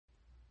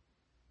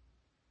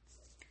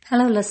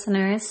Hello,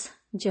 listeners.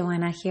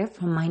 Joanna here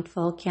from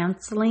Mindful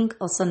Counseling,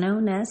 also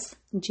known as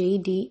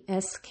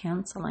JDS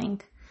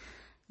Counseling.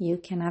 You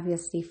can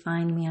obviously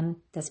find me on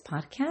this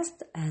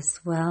podcast as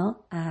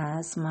well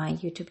as my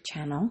YouTube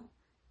channel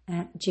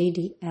at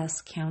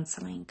JDS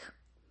Counseling.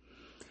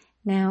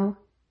 Now,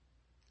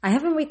 I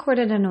haven't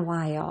recorded in a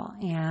while,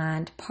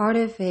 and part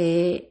of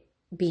it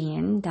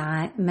being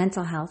that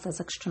mental health is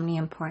extremely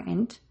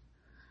important.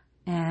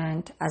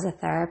 And as a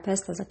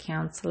therapist, as a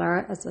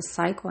counselor, as a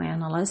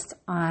psychoanalyst,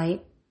 I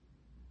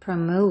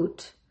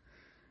promote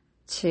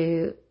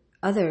to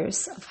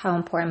others of how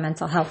important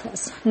mental health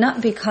is.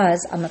 Not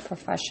because I'm a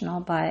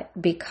professional, but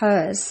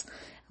because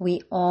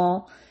we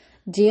all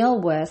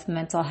deal with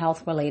mental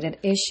health related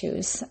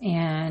issues.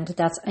 And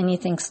that's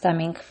anything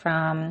stemming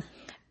from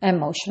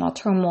emotional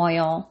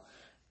turmoil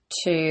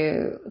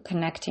to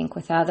connecting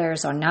with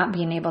others or not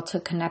being able to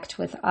connect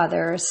with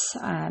others,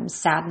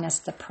 sadness,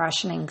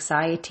 depression,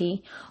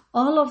 anxiety.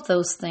 All of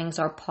those things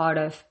are part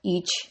of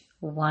each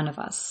one of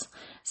us.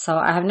 So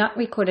I have not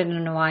recorded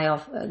in a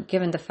while,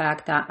 given the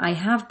fact that I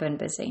have been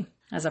busy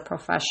as a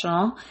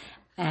professional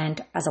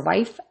and as a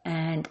wife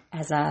and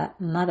as a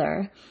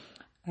mother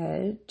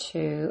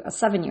to a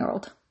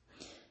 7-year-old.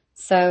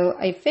 So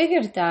I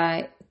figured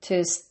that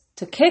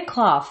to kick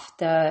off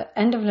the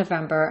end of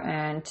November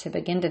and to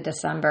begin the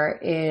December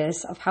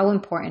is of how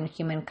important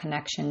human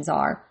connections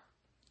are.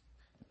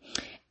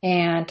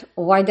 And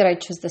why did I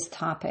choose this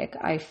topic?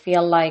 I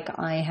feel like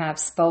I have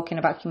spoken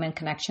about human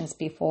connections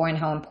before and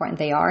how important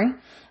they are,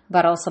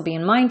 but also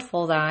being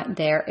mindful that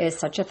there is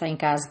such a thing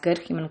as good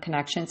human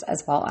connections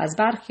as well as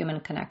bad human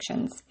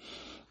connections.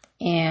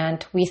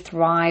 And we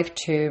thrive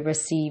to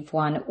receive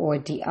one or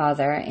the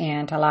other.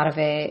 And a lot of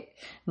it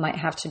might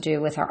have to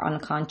do with our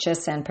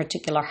unconscious and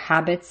particular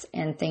habits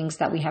and things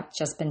that we have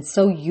just been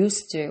so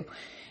used to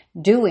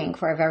doing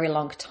for a very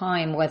long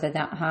time, whether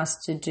that has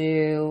to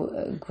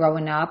do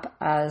growing up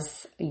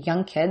as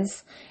young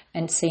kids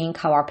and seeing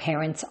how our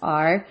parents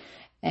are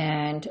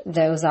and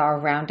those are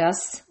around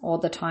us all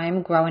the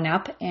time growing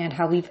up and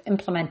how we've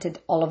implemented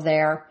all of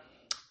their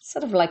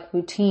sort of like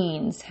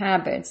routines,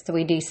 habits, the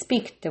way they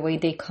speak, the way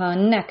they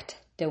connect,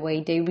 the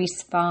way they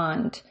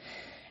respond.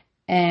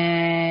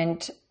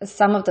 And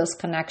some of those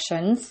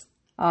connections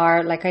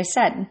are, like I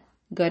said,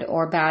 good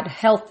or bad,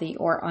 healthy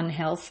or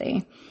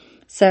unhealthy.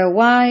 So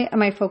why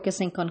am I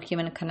focusing on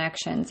human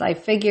connections? I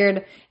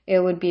figured it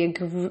would be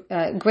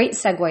a great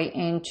segue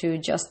into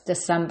just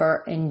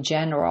December in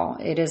general.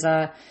 It is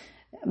a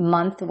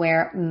month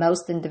where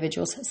most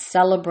individuals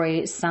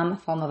celebrate some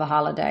form of a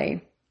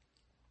holiday.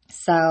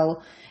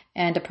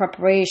 And the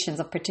preparations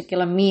of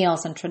particular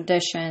meals and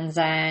traditions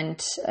and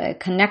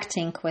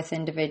connecting with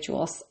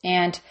individuals.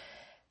 And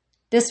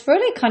this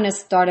really kind of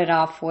started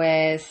off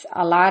with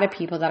a lot of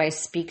people that I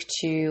speak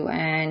to,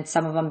 and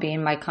some of them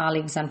being my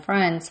colleagues and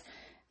friends,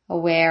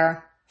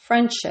 where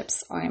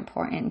friendships are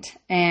important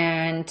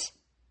and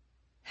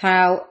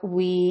how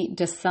we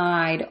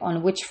decide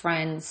on which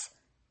friends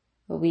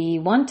we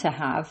want to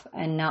have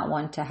and not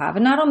want to have.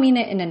 And I don't mean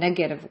it in a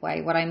negative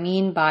way. What I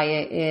mean by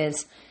it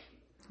is,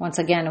 once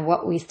again,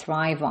 what we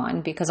thrive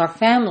on, because our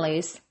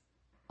families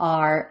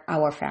are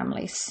our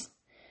families.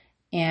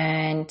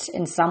 And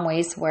in some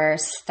ways, we're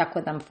stuck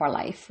with them for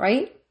life,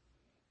 right?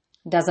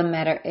 Doesn't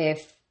matter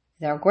if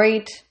they're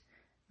great.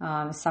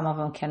 Some of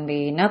them can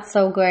be not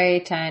so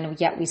great, and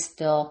yet we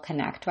still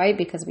connect, right?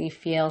 Because we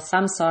feel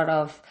some sort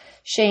of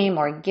shame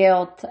or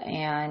guilt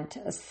and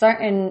a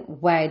certain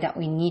way that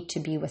we need to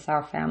be with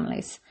our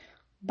families.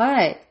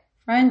 But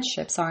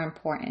friendships are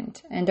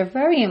important, and they're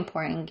very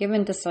important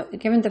given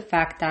the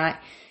fact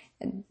that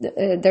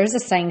there's a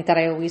saying that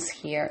I always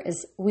hear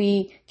is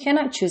we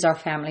cannot choose our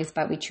families,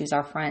 but we choose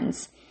our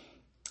friends.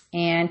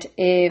 And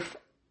if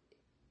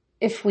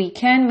we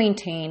can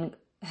maintain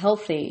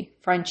healthy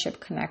friendship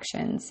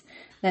connections,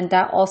 then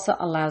that also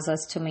allows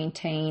us to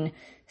maintain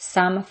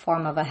some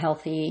form of a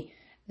healthy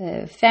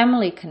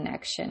family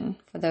connection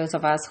for those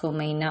of us who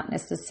may not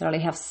necessarily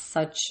have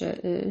such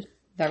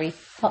very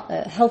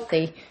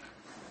healthy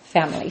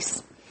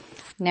families.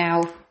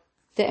 Now,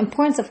 the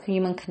importance of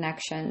human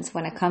connections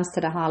when it comes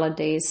to the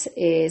holidays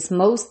is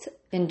most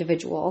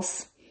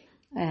individuals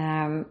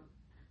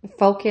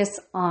focus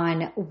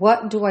on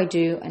what do I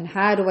do and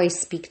how do I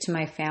speak to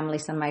my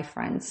families and my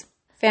friends.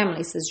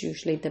 Families is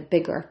usually the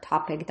bigger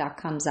topic that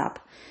comes up.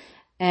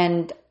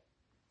 And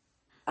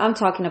I'm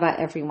talking about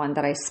everyone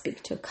that I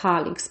speak to,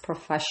 colleagues,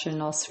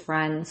 professionals,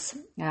 friends,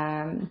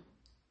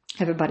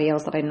 everybody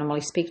else that I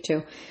normally speak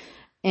to.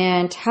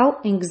 And how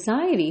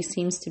anxiety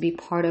seems to be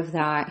part of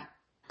that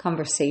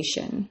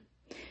conversation.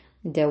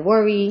 The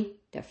worry,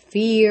 the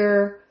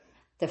fear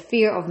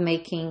of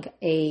making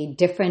a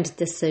different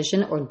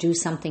decision or do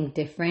something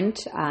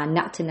different,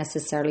 not to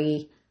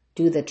necessarily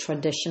do the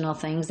traditional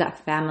things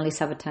that families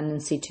have a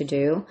tendency to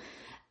do,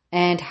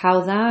 and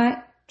how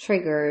that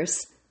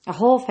triggers a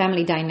whole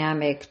family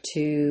dynamic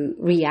to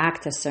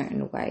react a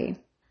certain way.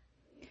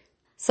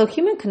 So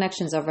human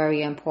connections are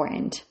very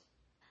important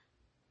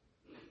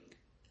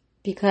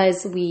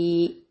because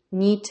we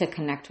need to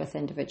connect with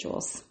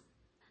individuals.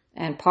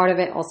 And part of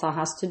it also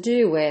has to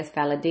do with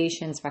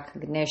validations,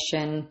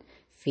 recognition,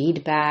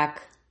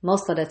 feedback.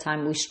 Most of the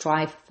time we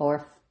strive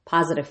for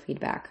positive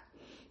feedback.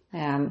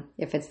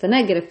 If it's the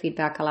negative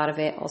feedback, a lot of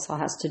it also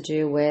has to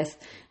do with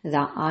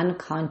the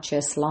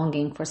unconscious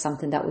longing for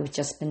something that we've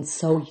just been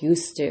so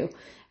used to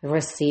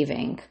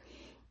receiving.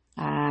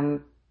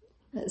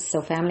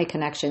 So family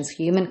connections,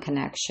 human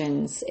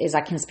connections, is I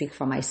can speak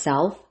for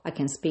myself. I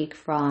can speak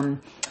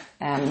from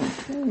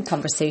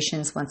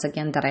conversations, once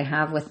again, that I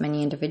have with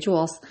many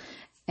individuals,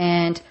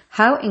 and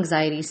how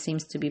anxiety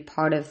seems to be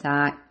part of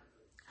that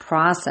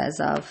process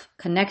of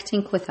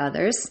connecting with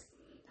others,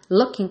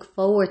 looking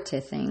forward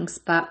to things,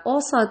 but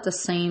also at the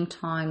same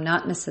time,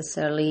 not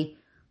necessarily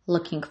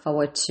looking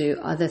forward to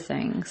other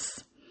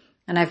things.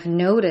 And I've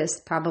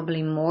noticed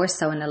probably more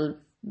so in a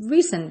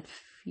recent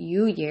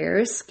few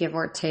years, give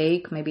or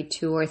take, maybe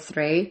 2 or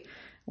 3,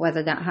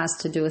 whether that has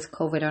to do with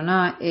COVID or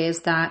not,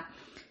 is that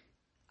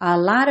a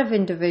lot of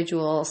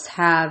individuals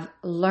have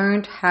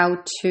learned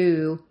how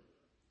to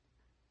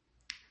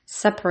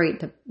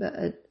separate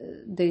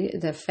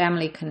the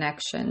family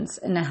connections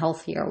in a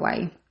healthier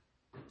way.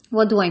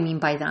 What do I mean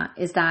by that?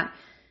 Is that,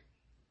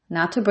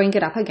 not to bring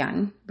it up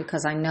again,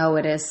 because I know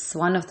it is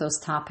one of those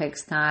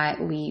topics that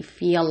we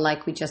feel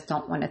like we just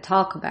don't want to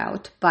talk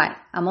about, but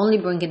I'm only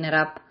bringing it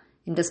up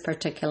in this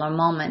particular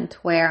moment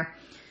where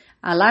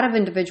a lot of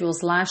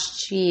individuals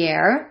last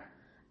year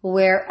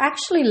were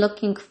actually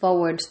looking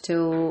forward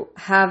to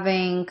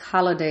having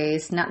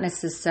holidays, not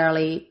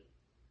necessarily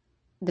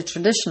the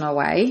traditional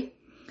way,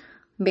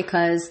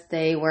 because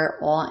they were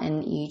all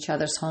in each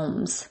other's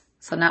homes.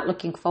 So not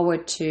looking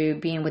forward to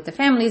being with the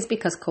families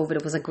because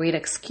COVID was a great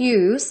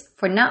excuse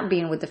for not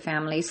being with the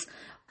families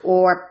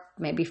or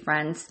maybe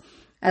friends,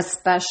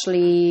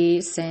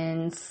 especially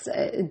since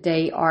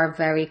they are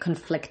very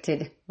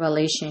conflicted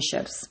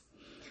relationships.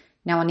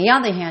 Now, on the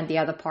other hand, the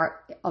other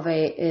part of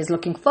it is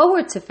looking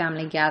forward to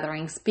family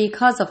gatherings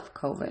because of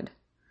COVID.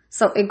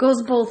 So it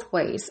goes both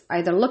ways,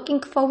 either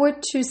looking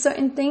forward to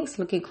certain things,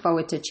 looking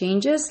forward to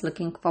changes,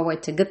 looking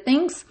forward to good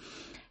things,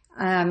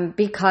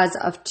 because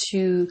of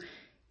two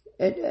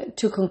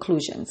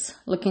conclusions.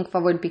 Looking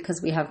forward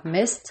because we have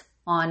missed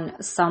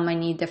on so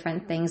many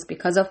different things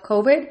because of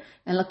COVID,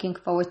 and looking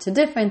forward to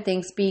different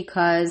things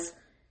because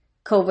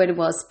COVID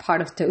was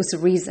part of those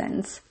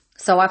reasons.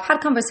 So I've had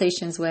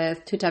conversations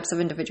with 2 types of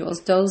individuals,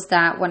 those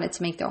that wanted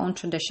to make their own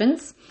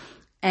traditions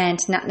and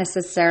not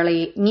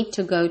necessarily need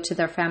to go to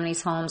their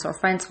family's homes or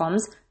friends'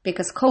 homes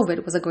because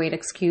COVID was a great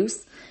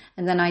excuse.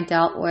 And then I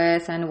dealt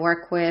with and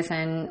work with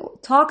and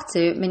talk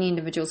to many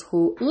individuals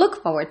who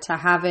look forward to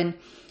having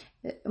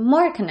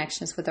more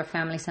connections with their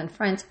families and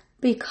friends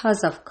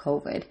because of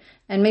COVID.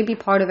 And maybe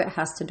part of it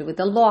has to do with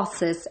the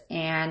losses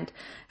and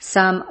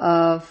some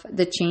of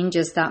the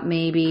changes that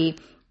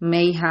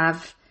may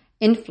have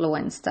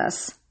influenced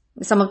us.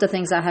 Some of the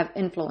things that have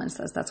influenced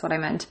us, that's what I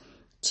meant,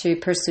 to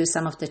pursue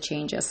some of the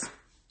changes.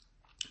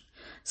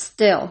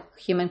 Still,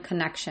 human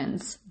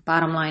connections,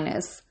 bottom line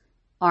is,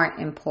 are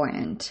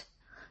important.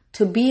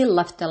 To be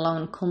left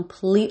alone,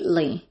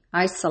 completely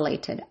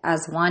isolated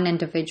as one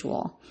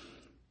individual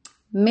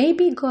may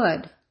be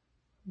good,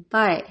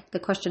 but the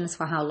question is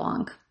for how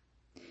long?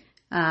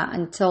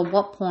 Until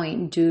what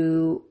point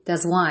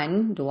does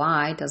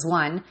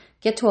one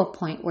get to a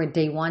point where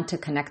they want to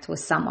connect with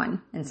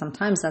someone? And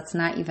sometimes that's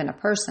not even a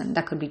person.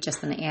 That could be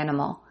just an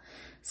animal.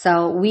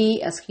 So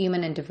we as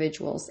human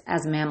individuals,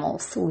 as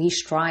mammals, we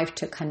strive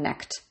to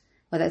connect,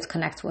 whether it's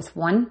connect with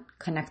one,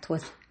 connect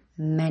with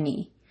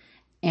many,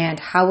 and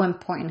how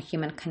important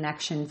human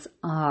connections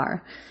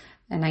are.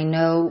 And I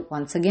know,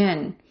 once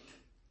again,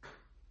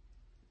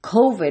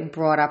 COVID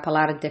brought up a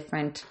lot of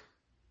different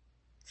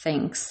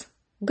things,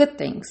 good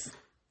things,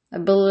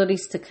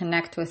 abilities to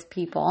connect with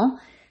people,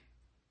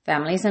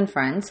 families and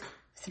friends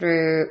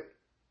through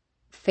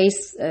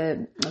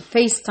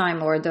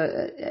FaceTime or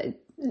the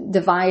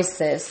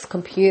devices,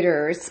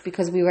 computers,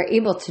 because we were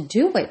able to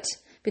do it,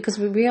 because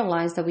we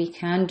realized that we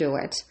can do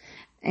it.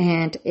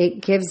 And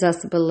it gives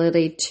us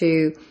ability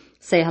to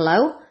say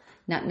hello,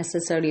 not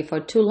necessarily for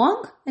too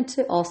long, and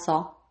to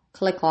also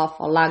click off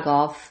or log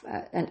off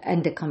and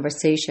end the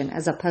conversation,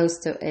 as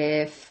opposed to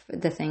if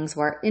the things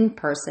were in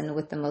person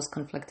with the most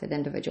conflicted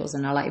individuals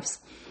in our lives.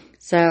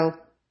 So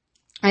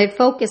I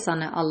focus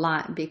on it a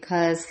lot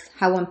because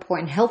how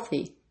important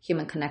healthy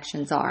human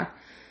connections are.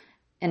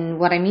 And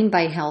what I mean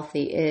by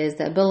healthy is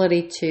the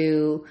ability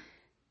to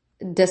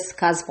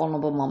discuss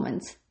vulnerable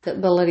moments, the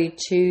ability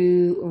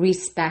to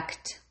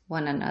respect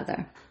one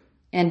another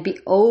and be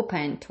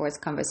open towards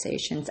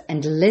conversations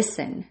and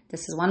listen.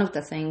 This is one of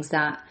the things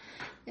that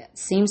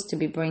seems to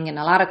be bringing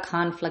a lot of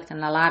conflict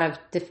and a lot of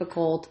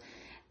difficult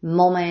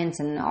moments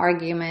and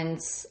arguing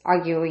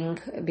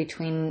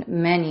between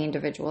many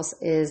individuals,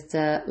 is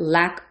the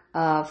lack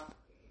of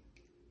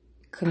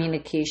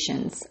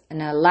communications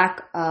and a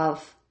lack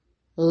of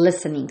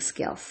listening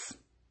skills.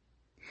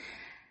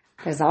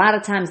 There's a lot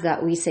of times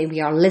that we say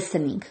we are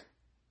listening.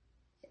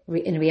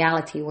 In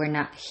reality, we're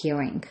not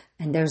hearing.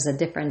 And there's a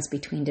difference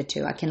between the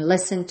two. I can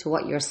listen to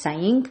what you're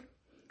saying,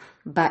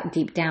 but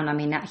deep down, I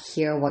may not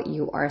hear what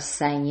you are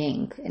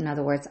saying. In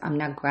other words, I'm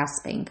not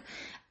grasping.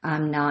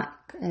 I'm not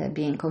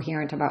being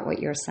coherent about what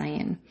you're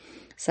saying.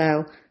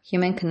 So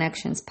human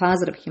connections,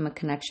 positive human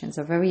connections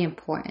are very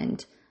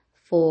important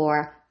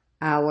for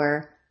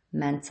our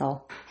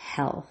mental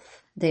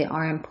health. They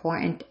are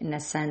important in the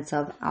sense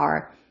of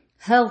our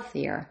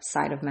healthier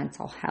side of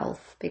mental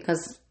health,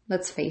 because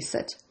let's face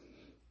it,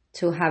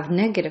 to have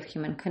negative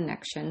human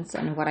connections,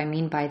 and what I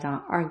mean by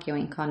that,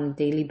 arguing on a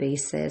daily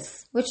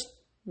basis, which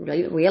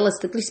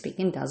realistically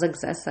speaking does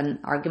exist, and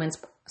arguments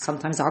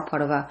sometimes are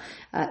part of a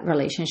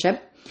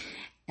relationship,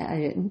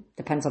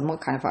 depends on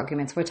what kind of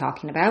arguments we're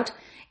talking about,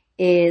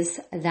 is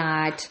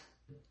that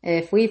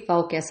if we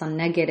focus on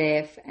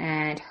negative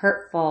and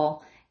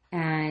hurtful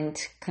and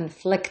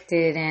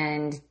conflicted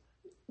and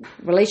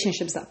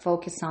relationships that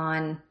focus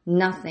on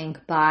nothing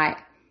but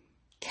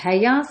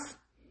chaos,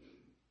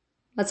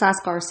 let's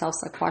ask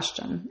ourselves a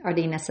question. Are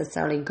they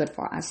necessarily good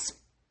for us?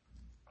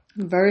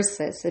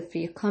 Versus if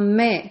you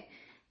commit,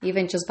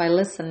 even just by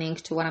listening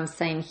to what I'm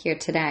saying here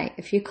today,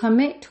 if you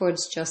commit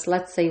towards just,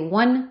 let's say,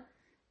 one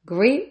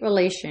great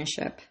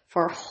relationship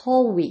for a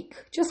whole week,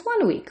 just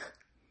 1 week,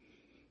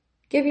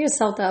 give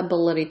yourself the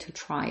ability to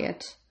try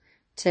it,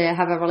 to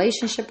have a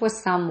relationship with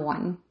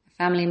someone, a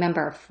family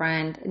member, a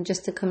friend, and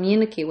just to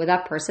communicate with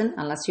that person,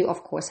 unless you,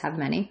 of course, have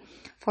many,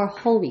 for a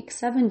whole week,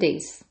 7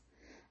 days,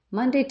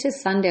 Monday to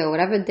Sunday, or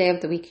whatever day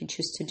of the week you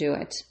choose to do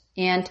it.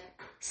 And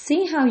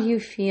see how you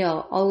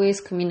feel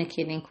always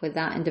communicating with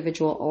that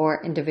individual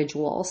or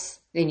individuals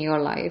in your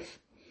life.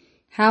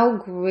 How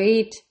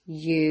great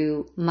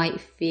you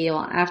might feel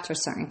after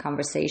certain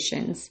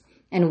conversations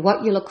and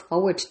what you look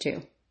forward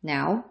to.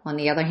 Now, on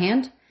the other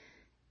hand,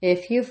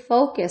 if you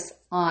focus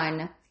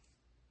on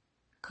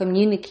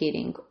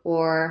communicating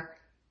or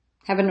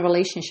having a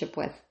relationship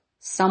with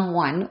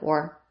someone,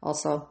 or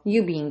also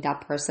you being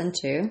that person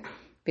too,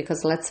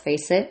 because let's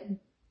face it,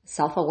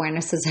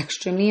 self-awareness is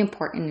extremely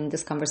important in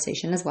this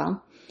conversation as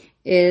well,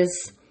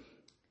 is,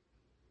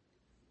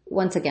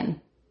 once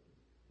again,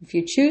 if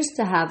you choose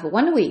to have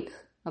 1 week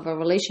of a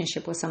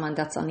relationship with someone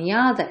that's on the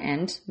other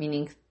end,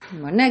 meaning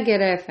more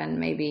negative and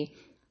maybe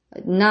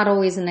not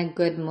always in a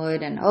good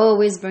mood and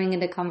always bringing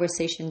the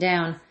conversation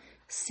down,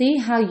 see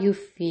how you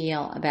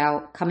feel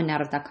about coming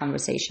out of that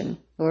conversation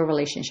or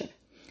relationship.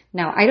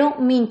 Now, I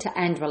don't mean to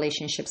end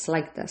relationships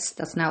like this.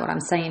 That's not what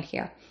I'm saying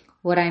here.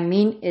 What I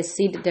mean is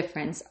see the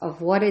difference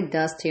of what it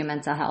does to your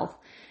mental health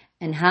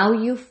and how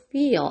you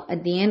feel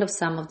at the end of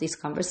some of these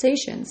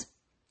conversations.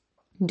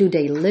 Do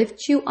they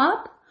lift you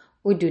up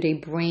or do they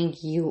bring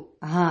you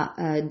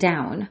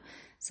down?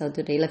 So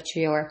do they lift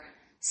your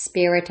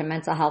spirit and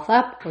mental health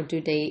up, or do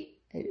they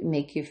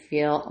make you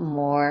feel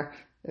more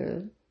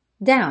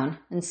down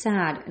and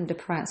sad and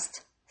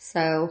depressed?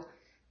 So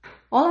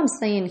all I'm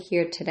saying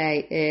here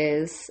today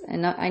is,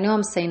 and I know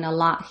I'm saying a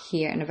lot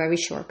here in a very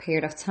short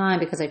period of time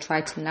because I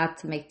try to not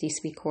to make these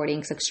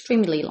recordings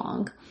extremely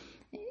long,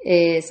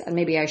 is, and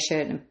maybe I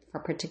should for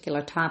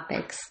particular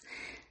topics,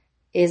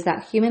 is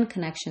that human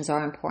connections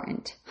are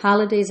important.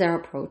 Holidays are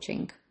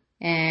approaching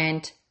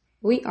and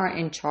we are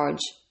in charge,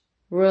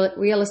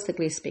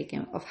 realistically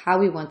speaking, of how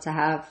we want to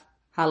have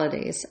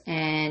holidays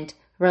and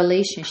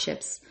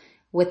relationships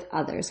with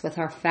others, with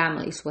our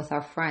families, with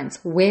our friends.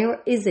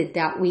 Where is it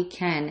that we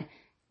can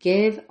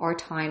give our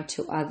time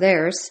to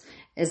others,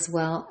 as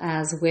well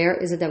as where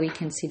is it that we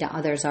can see that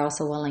others are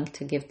also willing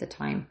to give the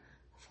time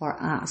for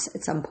us?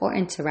 It's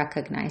important to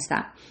recognize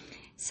that.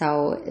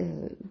 So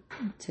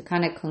to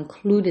kind of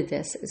conclude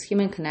this is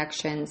human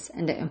connections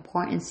and the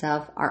importance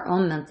of our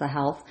own mental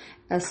health,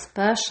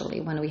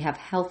 especially when we have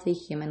healthy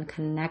human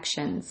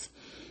connections,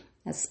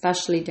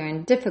 especially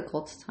during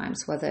difficult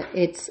times, whether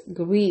it's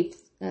grief,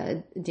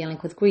 dealing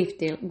with grief,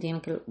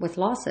 dealing with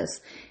losses,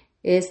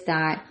 is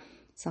that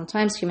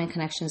sometimes human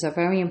connections are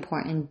very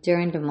important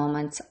during the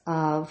moments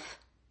of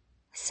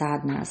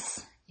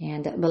sadness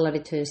and the ability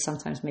to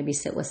sometimes maybe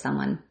sit with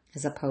someone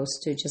as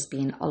opposed to just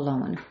being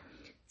alone.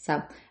 So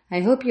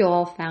I hope you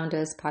all found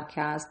this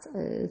podcast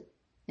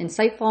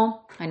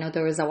insightful. I know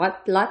there was a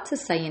lot to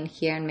say in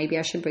here, and maybe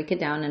I should break it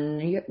down in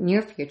the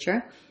near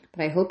future,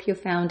 but I hope you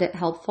found it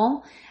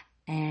helpful.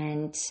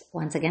 And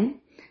once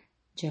again,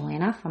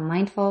 Joanna from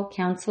Mindful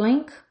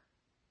Counseling.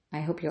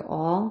 I hope you're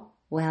all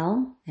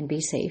well and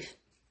be safe.